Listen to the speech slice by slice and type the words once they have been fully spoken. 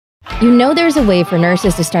You know there's a way for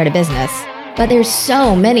nurses to start a business, but there's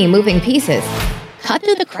so many moving pieces. Cut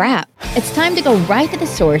through the crap. It's time to go right to the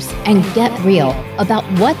source and get real about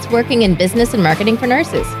what's working in business and marketing for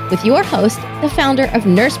nurses with your host, the founder of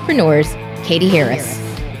Nursepreneurs, Katie Harris.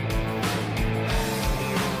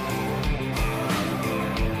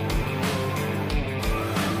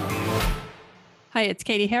 Hi, it's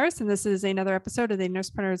Katie Harris, and this is another episode of the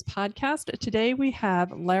Nursepreneurs podcast. Today we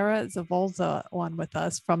have Lara Zavolza on with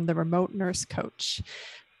us from the Remote Nurse Coach.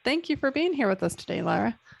 Thank you for being here with us today,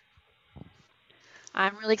 Lara.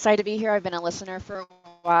 I'm really excited to be here. I've been a listener for a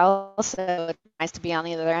while, so it's nice to be on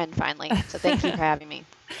the other end finally. So thank you for having me.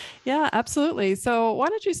 Yeah, absolutely. So why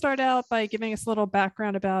don't you start out by giving us a little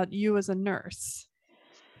background about you as a nurse?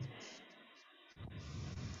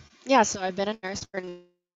 Yeah, so I've been a nurse for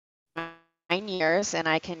 9 years, and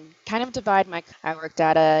I can kind of divide I worked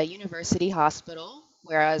at a university hospital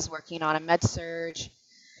where I was working on a med-surg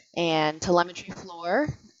and telemetry floor,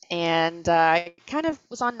 and I kind of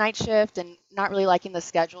was on night shift and not really liking the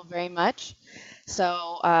schedule very much.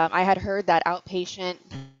 So I had heard that outpatient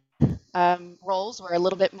roles were a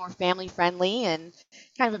little bit more family friendly and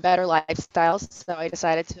kind of a better lifestyle. So I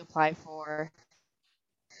decided to apply for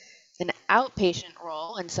an outpatient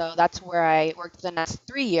role. And so that's where I worked for the next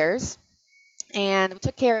 3 years. And we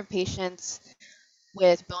took care of patients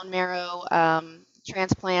with bone marrow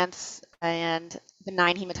transplants and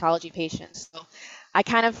benign hematology patients. So I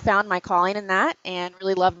kind of found my calling in that and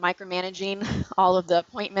really loved micromanaging all of the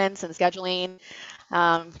appointments and scheduling.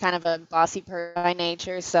 Kind of a bossy person by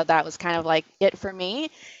nature, so that was kind of like it for me.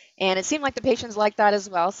 And it seemed like the patients liked that as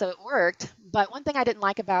well, so it worked. But one thing I didn't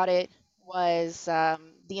like about it was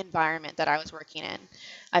the environment that I was working in.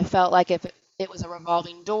 I felt like if it was a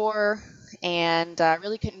revolving door and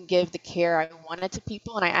really couldn't give the care I wanted to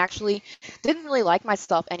people, and I actually didn't really like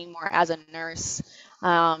myself anymore as a nurse.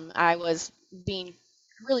 I was being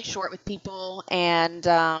really short with people, and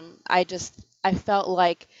I felt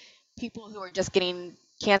like people who are just getting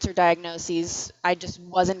cancer diagnoses, I just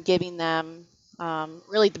wasn't giving them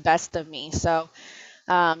really the best of me. So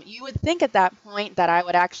you would think at that point that I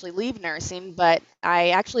would actually leave nursing, but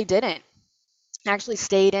I actually didn't. I actually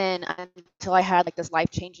stayed in until I had like this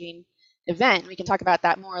life-changing event. We can talk about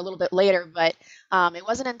that more a little bit later, but it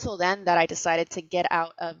wasn't until then that I decided to get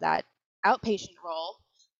out of that outpatient role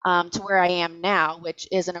to where I am now, which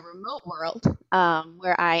is in a remote world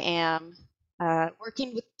where I am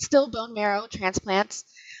working with still bone marrow transplants.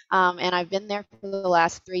 And I've been there for the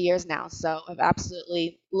last 3 years now. So I've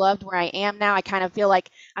absolutely loved where I am now. I kind of feel like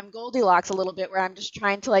I'm Goldilocks a little bit, where I'm just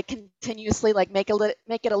trying to like continuously like make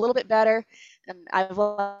it a little bit better. And I've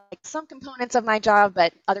liked some components of my job,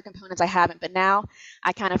 but other components I haven't. But now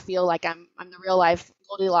I kind of feel like I'm the real life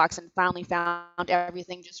Goldilocks and finally found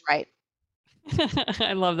everything just right.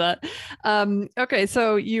 I love that. Okay,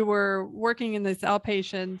 so you were working in this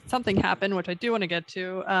outpatient, something happened, which I do want to get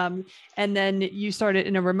to, and then you started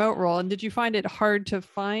in a remote role. And did you find it hard to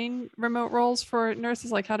find remote roles for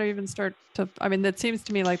nurses? Like, how do you even start to, I mean, that seems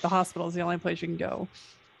to me like the hospital is the only place you can go.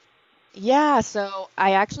 Yeah, so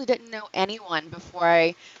I actually didn't know anyone before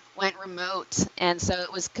I went remote, and so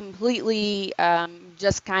it was completely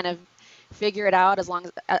just kind of figure it out as long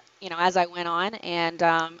as as I went on, and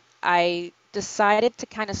I decided to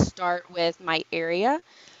kind of start with my area,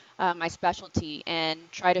 my specialty, and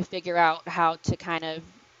try to figure out how to kind of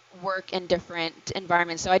work in different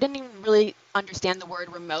environments. So I didn't even really understand the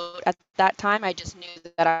word remote at that time. I just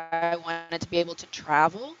knew that I wanted to be able to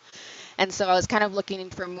travel. And so I was kind of looking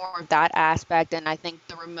for more of that aspect, and I think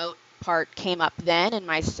the remote part came up then in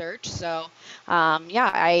my search. So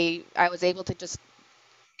yeah, I was able to just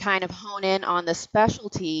kind of hone in on the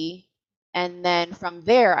specialty, and then from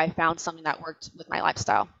there I found something that worked with my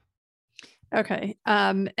lifestyle. Okay.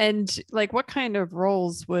 And like what kind of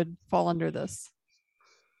roles would fall under this?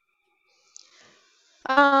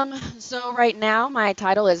 So right now my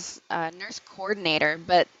title is nurse coordinator,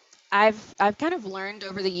 but I've kind of learned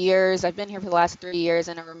over the years, I've been here for the last 3 years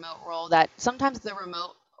in a remote role, that sometimes the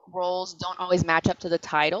remote roles don't always match up to the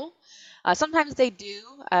title. Sometimes they do.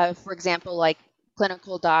 For example, like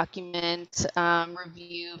clinical document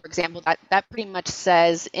review, for example, that pretty much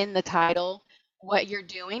says in the title what you're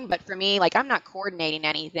doing. But for me, like I'm not coordinating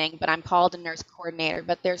anything, but I'm called a nurse coordinator.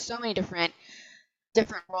 But there's so many different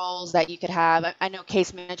roles that you could have. I know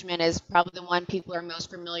case management is probably the one people are most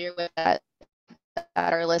familiar with that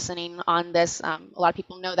are listening on this. A lot of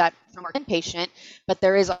people know that from our inpatient, but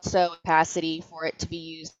there is also capacity for it to be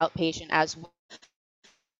used outpatient as well.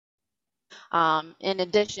 In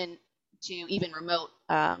addition to even remote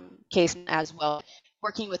case as well,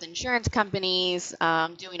 working with insurance companies,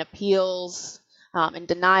 doing appeals, and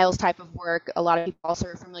denials type of work. A lot of people also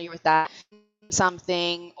are familiar with that.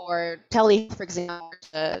 Something or telehealth, for example,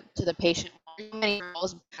 to the patient. Many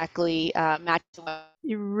roles exactly match what.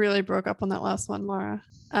 You really broke up on that last one, Laura.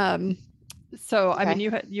 So, I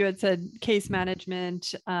mean, Okay. you had said case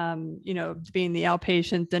management, being the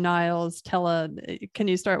outpatient denials, can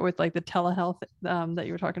you start with like the telehealth that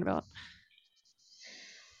you were talking about?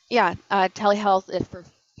 Yeah, telehealth is for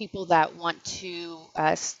people that want to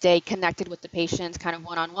stay connected with the patients kind of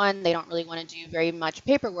one-on-one. They don't really want to do very much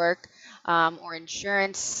paperwork or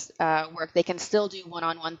insurance work. They can still do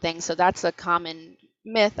one-on-one things. So that's a common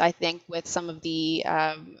myth, I think, with some of the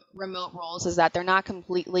remote roles, is that they're not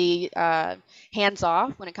completely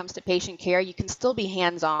hands-off when it comes to patient care. You can still be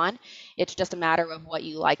hands-on. It's just a matter of what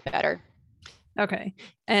you like better. Okay.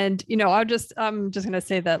 And I'm just going to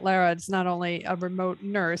say that Lara is not only a remote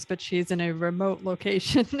nurse, but she's in a remote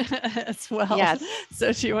location as well. Yes.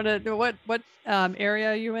 So she want to what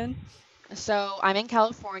area are you in? So I'm in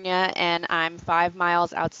California and I'm 5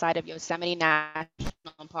 miles outside of Yosemite National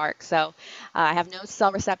Park. So I have no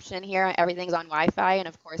cell reception here. Everything's on Wi-Fi, and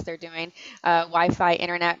of course they're doing Wi-Fi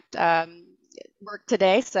internet work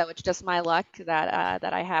today. So it's just my luck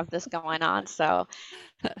that I have this going on. So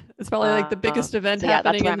It's probably like the biggest event so yeah,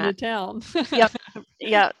 that's happening where in I'm the at. town. Yep,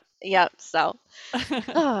 yep, yep. So.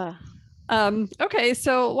 Okay,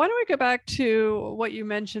 so why don't we go back to what you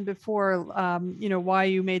mentioned before, why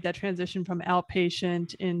you made that transition from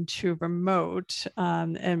outpatient into remote,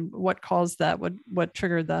 and what caused that, what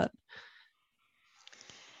triggered that?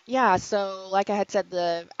 Yeah, so like I had said,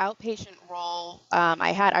 the outpatient role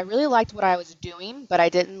I really liked what I was doing, but I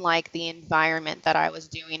didn't like the environment that I was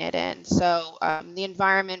doing it in. So the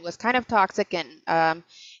environment was kind of toxic, and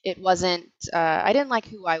it wasn't. I didn't like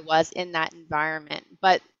who I was in that environment.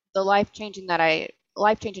 But the life changing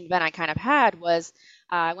event I kind of had was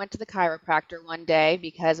I went to the chiropractor one day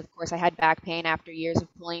because, of course, I had back pain after years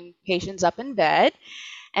of pulling patients up in bed.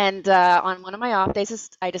 And on one of my off days,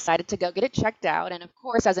 I decided to go get it checked out. And of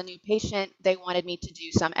course, as a new patient, they wanted me to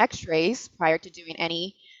do some x rays prior to doing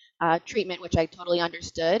any treatment, which I totally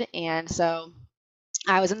understood. And so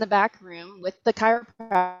I was in the back room with the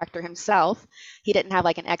chiropractor himself. He didn't have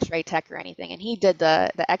like an x ray tech or anything, and he did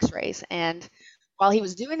the x rays. And while he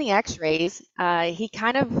was doing the x rays, he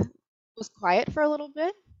kind of was quiet for a little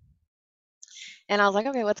bit. And I was like,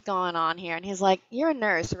 okay, what's going on here? And he's like, you're a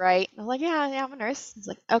nurse, right? I was like, yeah, I'm a nurse. He's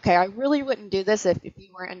like, okay, I really wouldn't do this if you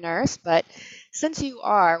weren't a nurse, but since you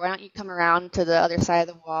are, why don't you come around to the other side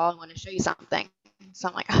of the wall? I want to show you something. So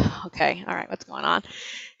I'm like, oh, okay, all right, what's going on?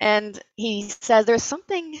 And he says, there's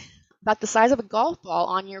something about the size of a golf ball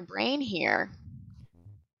on your brain here.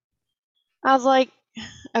 I was like,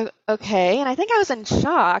 okay. And I think I was in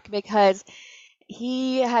shock because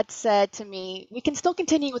he had said to me, we can still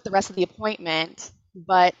continue with the rest of the appointment,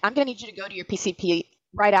 but I'm going to need you to go to your PCP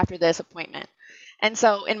right after this appointment. And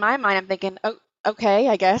so in my mind, I'm thinking, oh, okay,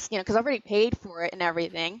 I guess, because I've already paid for it and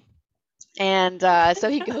everything. And so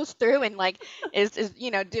he goes through and like is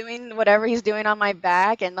doing whatever he's doing on my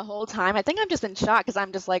back, and the whole time I think I'm just in shock because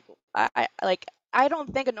I'm just like I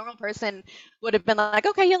don't think a normal person would have been like,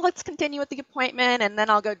 okay, yeah, let's continue with the appointment and then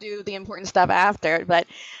I'll go do the important stuff after. But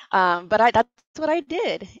that's what I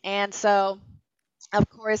did. And so of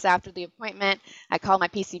course after the appointment, I called my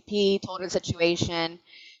PCP, told her the situation.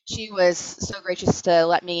 She was so gracious to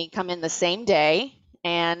let me come in the same day.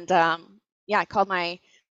 And yeah, I called my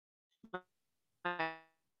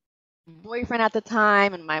boyfriend at the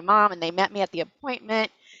time and my mom, and they met me at the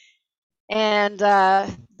appointment. And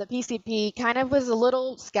the PCP kind of was a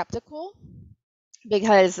little skeptical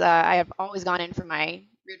because I have always gone in for my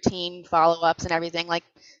routine follow-ups and everything, like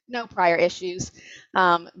no prior issues.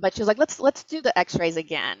 But she was like, let's do the X-rays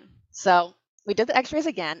again. So we did the X-rays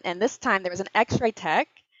again, and this time there was an X-ray tech,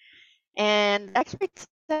 and the X-ray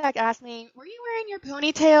tech asked me, "Were you wearing your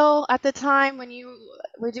ponytail at the time when you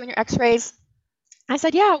were doing your X-rays?" I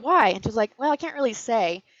said, yeah, why? And she was like, well, I can't really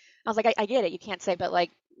say. I was like, I get it. You can't say, but like,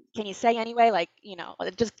 can you say anyway? Like,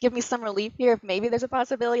 just give me some relief here if maybe there's a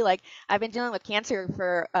possibility. Like, I've been dealing with cancer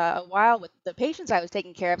for a while with the patients I was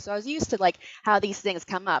taking care of. So I was used to like how these things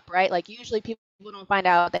come up, right? Like, usually people don't find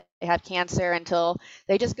out that they have cancer until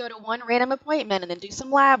they just go to one random appointment and then do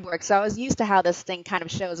some lab work. So I was used to how this thing kind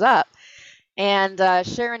of shows up. And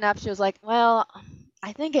sure enough, she was like, well,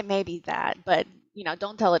 I think it may be that, but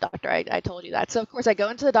don't tell the doctor I told you that. So of course I go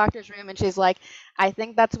into the doctor's room and she's like, I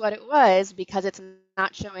think that's what it was because it's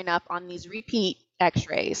not showing up on these repeat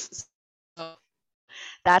x-rays. So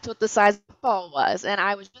that's what the size of the ball was. And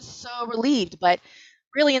I was just so relieved. But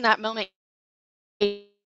really in that moment,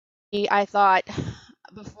 I thought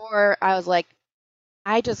before I was like,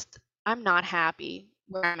 I just I'm not happy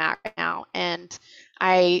where I'm at right now. And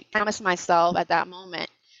I promised myself at that moment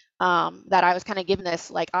that I was kind of given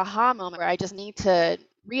this like aha moment where I just need to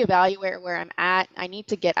reevaluate where I'm at. I need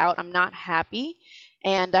to get out. I'm not happy.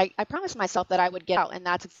 And I promised myself that I would get out, and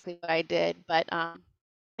that's exactly what I did. But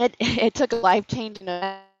it took a life changing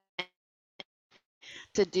event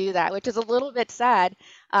to do that, which is a little bit sad,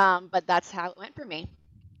 but that's how it went for me.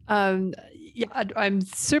 Yeah, I'm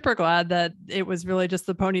super glad that it was really just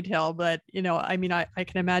the ponytail, but I mean, I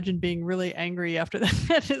can imagine being really angry after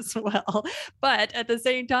that as well. But at the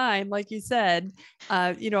same time, like you said,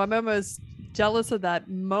 I'm almost jealous of that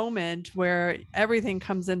moment where everything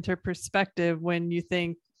comes into perspective when you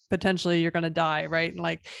think potentially you're going to die, right? And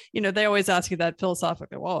like, they always ask you that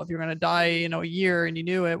philosophically, well, if you're going to die, a year and you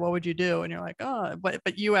knew it, what would you do? And you're like, oh, but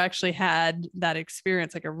you actually had that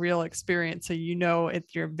experience, like a real experience. So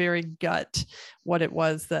it's your very gut what it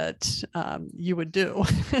was that you would do.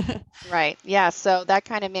 Right. Yeah. So that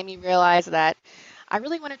kind of made me realize that I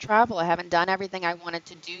really want to travel. I haven't done everything I wanted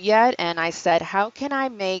to do yet. And I said, how can I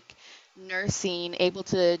make nursing able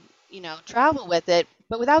to, travel with it,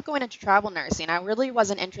 but without going into travel nursing? I really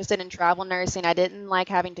wasn't interested in travel nursing. I didn't like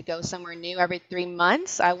having to go somewhere new every 3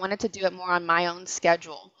 months. I wanted to do it more on my own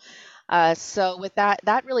schedule. So with that,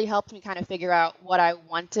 that really helped me kind of figure out what I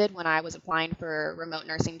wanted when I was applying for remote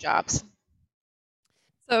nursing jobs.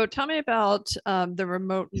 So tell me about the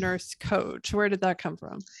remote nurse coach. Where did that come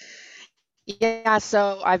from? Yeah,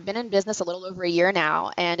 so I've been in business a little over a year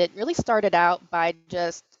now, and it really started out by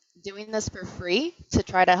just doing this for free to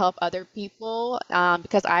try to help other people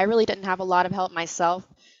because I really didn't have a lot of help myself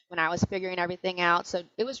when I was figuring everything out. So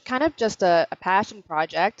it was kind of just a passion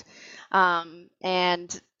project.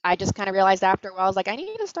 And I just kind of realized after a while, I was like, I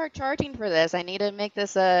need to start charging for this. I need to make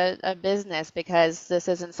this a business because this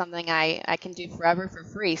isn't something I can do forever for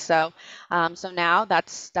free. So now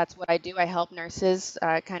that's what I do. I help nurses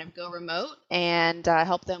kind of go remote and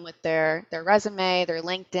help them with their resume, their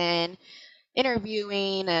LinkedIn,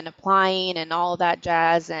 interviewing and applying and all of that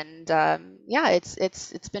jazz. And yeah,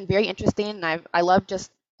 it's been very interesting. And I love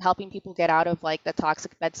just helping people get out of like the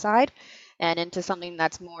toxic bedside and into something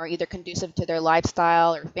that's more either conducive to their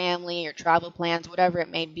lifestyle or family or travel plans, whatever it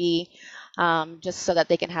may be, just so that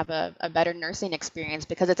they can have a better nursing experience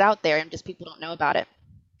because it's out there and just people don't know about it.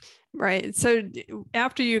 Right. So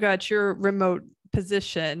after you got your remote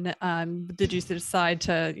position, did you decide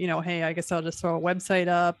to, hey, I guess I'll just throw a website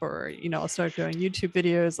up or, I'll start doing YouTube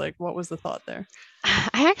videos? Like, what was the thought there?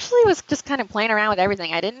 I actually was just kind of playing around with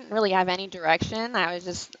everything. I didn't really have any direction. I was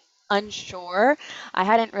just unsure. I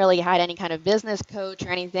hadn't really had any kind of business coach or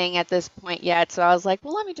anything at this point yet. So I was like,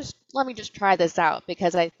 well, let me just try this out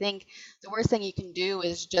because I think the worst thing you can do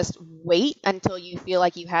is just wait until you feel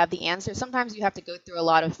like you have the answer. Sometimes you have to go through a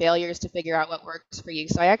lot of failures to figure out what works for you.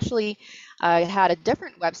 So I actually had a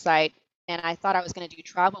different website and I thought I was going to do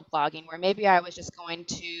travel blogging where maybe I was just going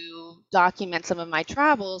to document some of my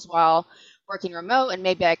travels while working remote and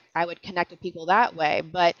maybe I would connect with people that way.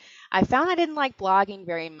 But I found I didn't like blogging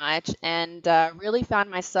very much and really found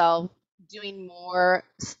myself doing more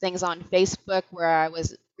things on Facebook where I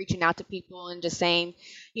was reaching out to people and just saying,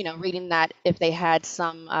 reading that if they had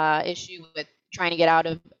some issue with trying to get out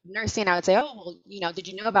of nursing, I would say, oh, well, did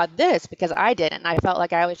you know about this? Because I didn't. And I felt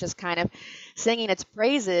like I was just kind of singing its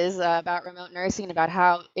praises about remote nursing, about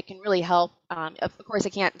how it can really help. Of course,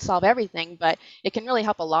 it can't solve everything, but it can really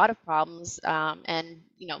help a lot of problems. And,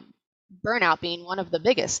 burnout being one of the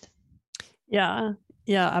biggest. Yeah.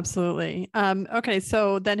 Yeah, absolutely. Okay.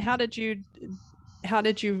 So then how did you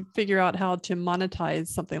figure out how to monetize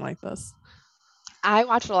something like this? I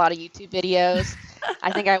watched a lot of YouTube videos.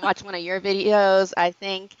 I think I watched one of your videos. I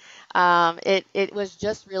think it was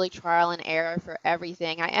just really trial and error for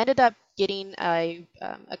everything. I ended up getting a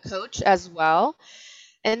coach as well,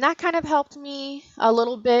 and that kind of helped me a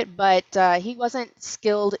little bit, but he wasn't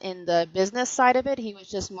skilled in the business side of it. He was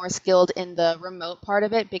just more skilled in the remote part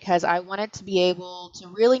of it because I wanted to be able to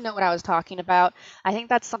really know what I was talking about. I think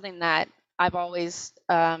that's something that I've always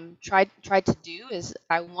tried to do is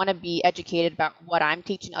I want to be educated about what I'm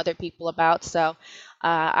teaching other people about. So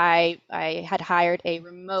I had hired a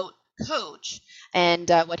remote coach, and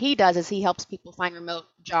what he does is he helps people find remote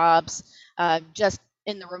jobs just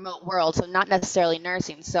in the remote world, so not necessarily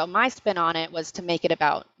nursing. So my spin on it was to make it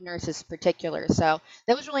about nurses particular. So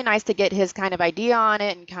that was really nice to get his kind of idea on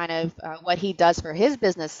it and kind of what he does for his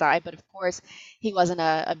business side. But of course, he wasn't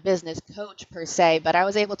a business coach per se, but I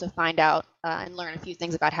was able to find out and learn a few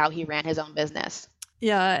things about how he ran his own business.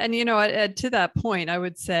 Yeah, and to that point, I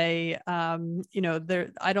would say, I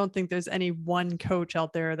don't think there's any one coach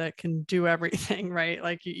out there that can do everything, right?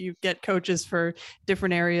 Like you get coaches for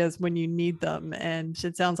different areas when you need them, and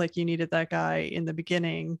it sounds like you needed that guy in the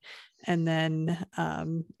beginning, and then,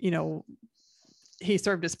 he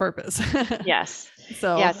served his purpose. Yes.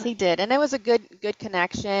 So, Yes, he did. And it was a good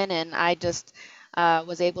connection, and I just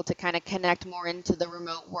was able to kind of connect more into the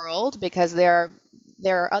remote world because there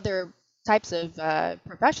are other types of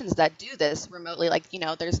professions that do this remotely. Like,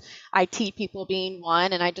 there's IT people being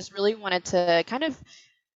one, and I just really wanted to kind of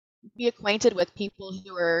be acquainted with people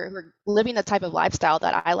who are living the type of lifestyle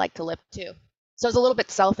that I like to live too. So it's a little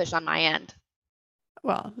bit selfish on my end.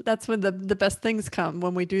 well, that's when the best things come,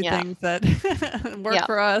 when we do Yeah. things that work Yeah.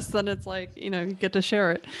 for us, then it's like, you get to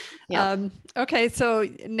share it. Yeah. Okay, so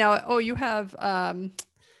now, you have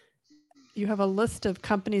a list of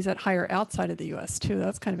companies that hire outside of the US too.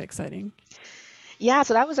 That's kind of exciting. Yeah,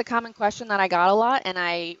 so that was a common question that I got a lot, and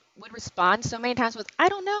I would respond so many times with, "I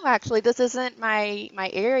don't know, actually, this isn't my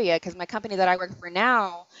area," because my company that I work for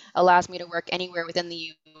now allows me to work anywhere within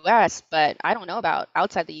the U.S., but I don't know about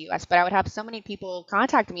outside the U.S. But I would have so many people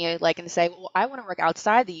contact me like and say, "Well, I want to work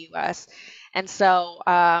outside the U.S." And so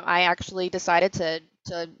I actually decided to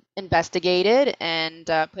investigate it and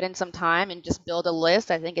put in some time and just build a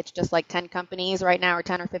list. I think it's just like 10 companies right now, or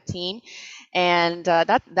 10 or 15, and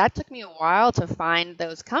that took me a while to find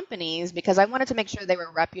those companies because I wanted to make sure they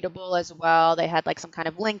were reputable as well. They had like some kind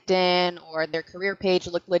of LinkedIn, or their career page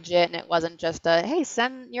looked legit, and it wasn't just a, hey,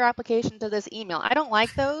 send your application to this email. I don't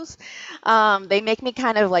like those. They make me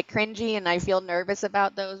kind of like cringy, and I feel nervous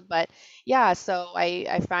about those. But yeah, so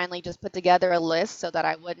I finally just put together a list so that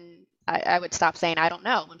I would stop saying I don't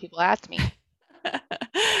know when people asked me.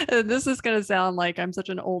 This is going to sound like I'm such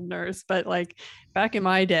an old nurse, but like back in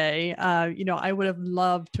my day, I would have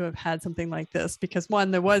loved to have had something like this because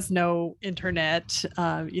one, there was no internet,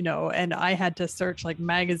 and I had to search like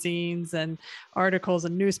magazines and articles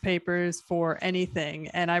and newspapers for anything.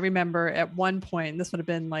 And I remember at one point, this would have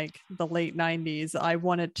been like the late 90s, I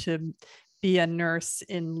wanted to be a nurse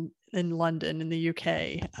in London in the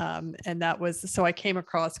UK. And that was, so I came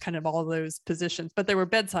across kind of all those positions, but they were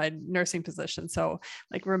bedside nursing positions. So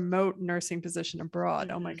like remote nursing position abroad.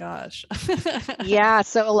 Oh my Mhm. gosh. Yeah,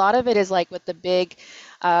 so a lot of it is like with the big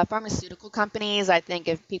pharmaceutical companies. I think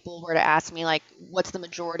if people were to ask me, like, what's the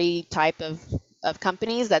majority type of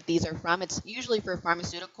companies that these are from, it's usually for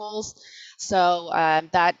pharmaceuticals. So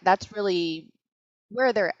that's really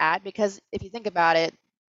where they're at because if you think about it,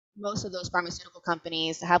 most of those pharmaceutical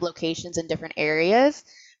companies have locations in different areas,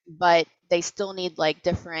 but they still need like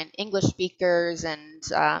different English speakers, and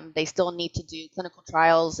they still need to do clinical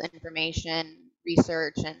trials, information,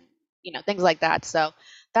 research, and things like that. So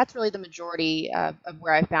that's really the majority of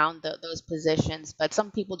where I found those positions. But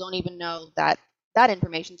some people don't even know that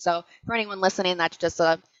information. So for anyone listening, that's just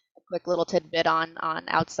a quick little tidbit on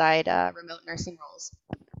outside remote nursing roles.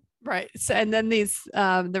 Right. So, and then these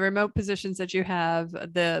the remote positions that you have,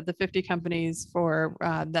 the 50 companies for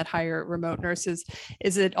that hire remote nurses,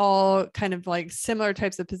 is it all kind of like similar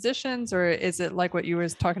types of positions, or is it like what you were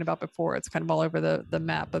talking about before? It's kind of all over the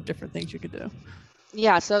map of different things you could do.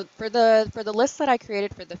 Yeah, so for the list that I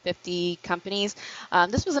created for the 50 companies,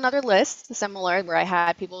 this was another list similar where I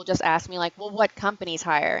had people just ask me like, well, what companies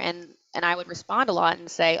hire? And I would respond a lot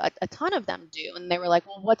and say a ton of them do. And they were like,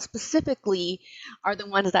 well, what specifically are the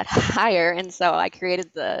ones that hire? And so I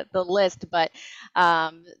created the list. But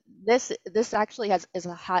um, this actually is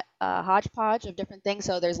a hodgepodge of different things.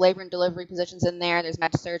 So there's labor and delivery positions in there. There's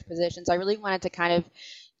med surge positions. I really wanted to kind of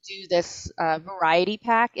do this variety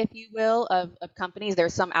pack, if you will, of companies.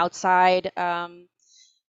 There's some outside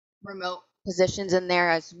remote positions in there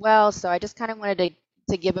as well. So I just kind of wanted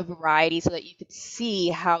to give a variety so that you could see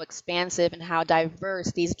how expansive and how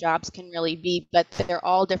diverse these jobs can really be. But they're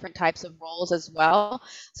all different types of roles as well.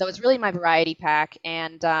 So it's really my variety pack.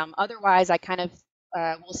 And otherwise, I kind of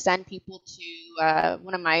will send people to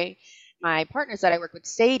one of my partners that I work with,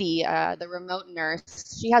 Sadie, the remote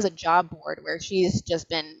nurse. She has a job board where she's just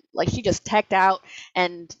been like, she just teched out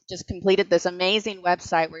and just completed this amazing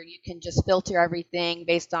website where you can just filter everything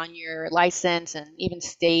based on your license and even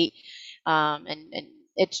state. And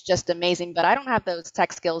it's just amazing. But I don't have those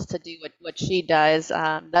tech skills to do what she does.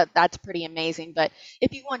 That's pretty amazing. But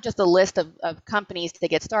if you want just a list of companies to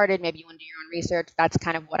get started, maybe you want to do your own research, that's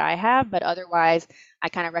kind of what I have. But otherwise, I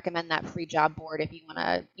kind of recommend that free job board if you want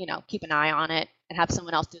to, keep an eye on it and have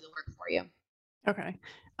someone else do the work for you. Okay.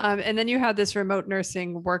 And then you have this remote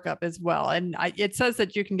nursing workup as well. And it says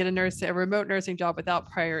that you can get a remote nursing job without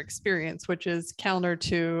prior experience, which is counter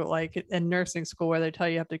to like in nursing school where they tell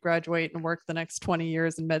you have to graduate and work the next 20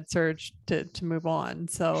 years in med surg to move on.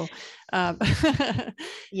 So, um,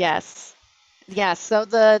 Yes. Yes, so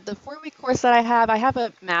the 4-week course that I have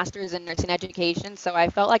a master's in nursing education, so I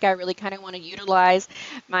felt like I really kind of want to utilize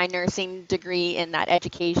my nursing degree in that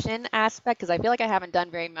education aspect because I feel like I haven't done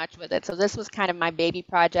very much with it. So this was kind of my baby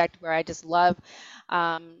project where I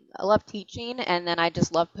love teaching, and then I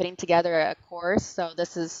just love putting together a course. So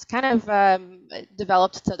this is kind of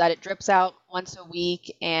developed so that it drips out once a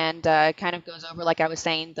week and kind of goes over, like I was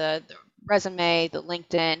saying, the resume, the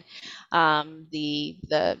LinkedIn,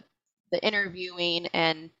 the interviewing,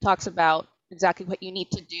 and talks about exactly what you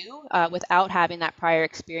need to do without having that prior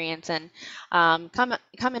experience. And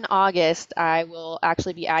come in August, I will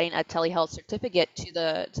actually be adding a telehealth certificate to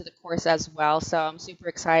the course as well. So I'm super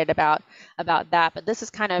excited about that. But this is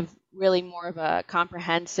kind of really more of a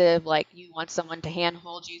comprehensive, like you want someone to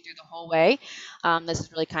handhold you through the whole way. This is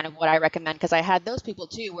really kind of what I recommend because I had those people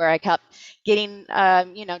too where I kept getting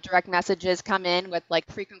direct messages come in with like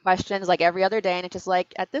frequent questions like every other day, and it's just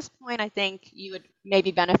like at this point I think you would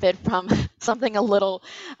maybe benefit from something a little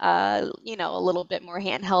a little bit more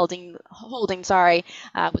holding, sorry,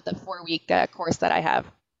 with the 4-week course that I have.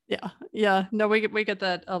 Yeah. No, we get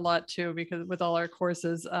that a lot too because with all our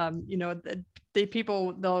courses,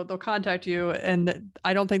 people they'll contact you, and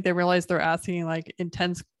I don't think they realize they're asking like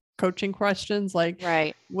intense coaching questions like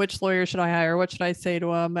Right. which lawyer should I hire, what should I say to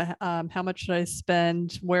them, how much should I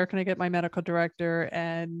spend, where can I get my medical director,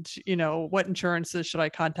 and what insurances should I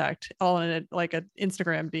contact, all in like an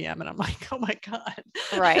Instagram DM. And I'm like, oh my god,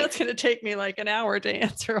 Right. that's going to take me like an hour to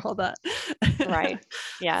answer all that. Right.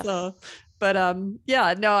 Yes. So, but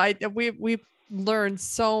yeah, no, we've learned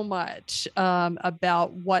so much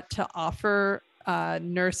about what to offer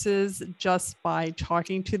nurses just by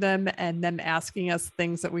talking to them and them asking us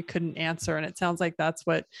things that we couldn't answer. And it sounds like that's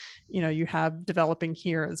what you have developing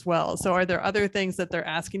here as well. So are there other things that they're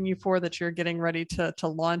asking you for that you're getting ready to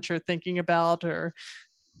launch or thinking about? Or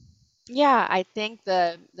Yeah, I think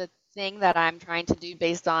the thing that I'm trying to do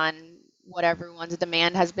based on what everyone's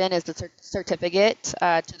demand has been is the certificate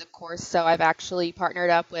to the course. So I've actually partnered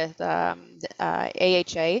up with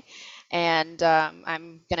AHA, and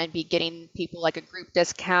I'm going to be getting people like a group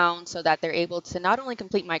discount so that they're able to not only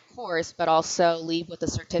complete my course but also leave with a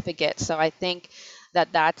certificate. So I think that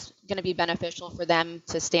that's going to be beneficial for them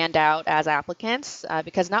to stand out as applicants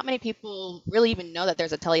because not many people really even know that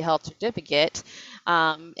there's a telehealth certificate.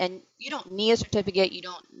 And you don't need a certificate, you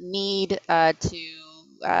don't need to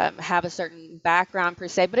have a certain background per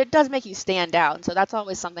se, but it does make you stand out. And so that's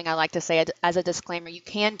always something I like to say as a disclaimer. You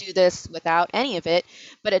can do this without any of it,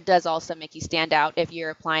 but it does also make you stand out if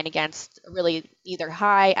you're applying against really either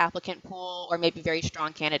high applicant pool or maybe very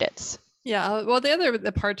strong candidates. yeah, well,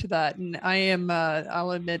 the part to that, and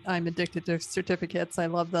I'll admit I'm addicted to certificates. I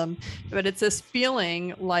love them, but it's this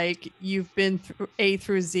feeling like you've been through A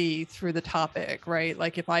through Z through the topic, right?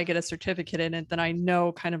 Like if I get a certificate in it, then I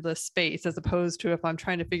know kind of the space, as opposed to if I'm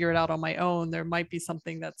trying to figure it out on my own, there might be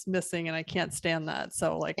something that's missing, and I can't stand that.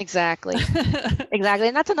 So like Exactly. Exactly.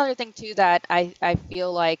 And that's another thing too that I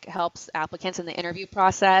feel like helps applicants in the interview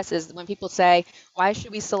process is when people say, why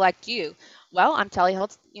should we select you? Well, I'm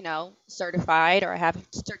telehealth, certified, or I have a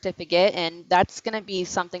certificate, and that's going to be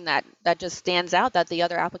something that just stands out that the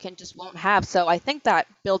other applicant just won't have. So I think that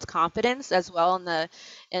builds confidence as well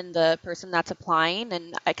in the person that's applying.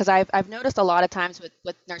 And because I've noticed a lot of times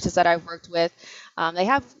with nurses that I've worked with, they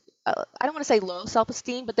have I don't want to say low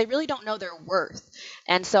self-esteem, but they really don't know their worth.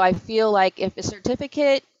 And so I feel like if a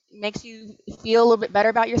certificate makes you feel a little bit better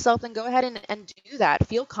about yourself, then go ahead and do that.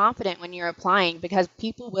 Feel confident when you're applying because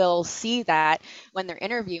people will see that when they're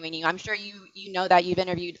interviewing you. I'm sure you know that you've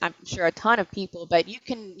interviewed, I'm sure, a ton of people, but you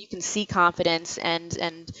can see confidence,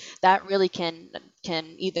 and that really can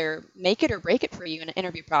either make it or break it for you in an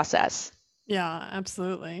interview process. yeah,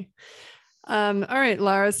 absolutely. All right,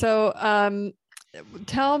 Lara. So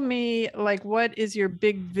tell me, like, what is your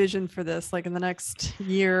big vision for this, like in the next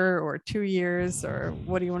year or 2 years, or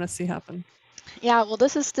what do you want to see happen? Yeah, well,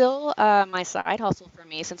 this is still my side hustle for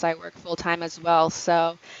me since I work full time as well.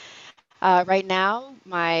 So right now,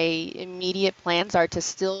 my immediate plans are to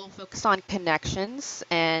still focus on connections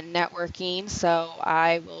and networking. So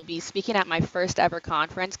I will be speaking at my first ever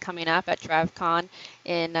conference coming up at TrevCon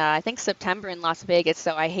in, I think, September in Las Vegas.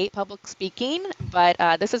 So I hate public speaking, but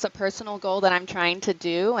this is a personal goal that I'm trying to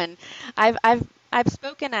do. And I've I've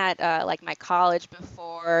spoken at like my college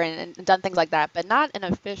before and done things like that, but not an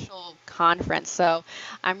official conference. So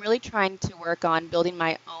I'm really trying to work on building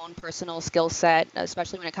my own personal skill set,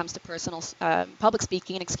 especially when it comes to public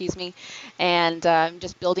speaking, excuse me, and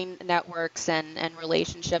just building networks and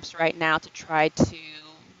relationships right now to try to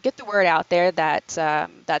get the word out there that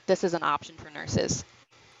that this is an option for nurses.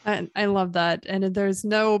 I love that. And there's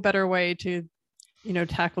no better way to,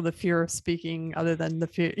 tackle the fear of speaking other than the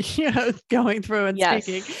fear, going through and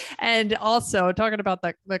speaking. Yes. And also talking about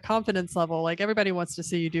the confidence level, like everybody wants to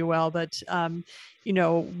see you do well, but,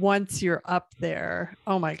 once you're up there,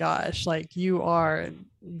 oh my gosh, like you are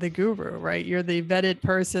the guru, right? You're the vetted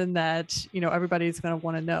person that, everybody's going to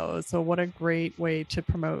want to know. So what a great way to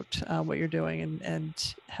promote what you're doing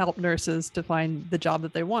and help nurses to find the job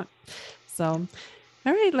that they want. So,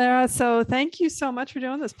 all right, Lara. So thank you so much for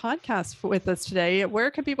doing this podcast with us today. Where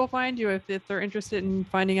can people find you if they're interested in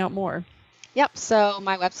finding out more? Yep. So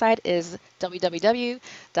my website is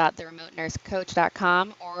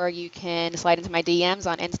www.theremotenursecoach.com, or you can slide into my DMs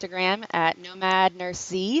on Instagram at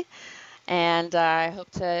NomadNurseZ. And I hope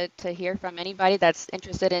to hear from anybody that's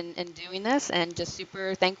interested in doing this, and just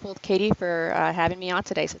super thankful, Katie, for having me on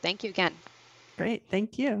today. So thank you again. Great.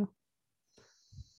 Thank you.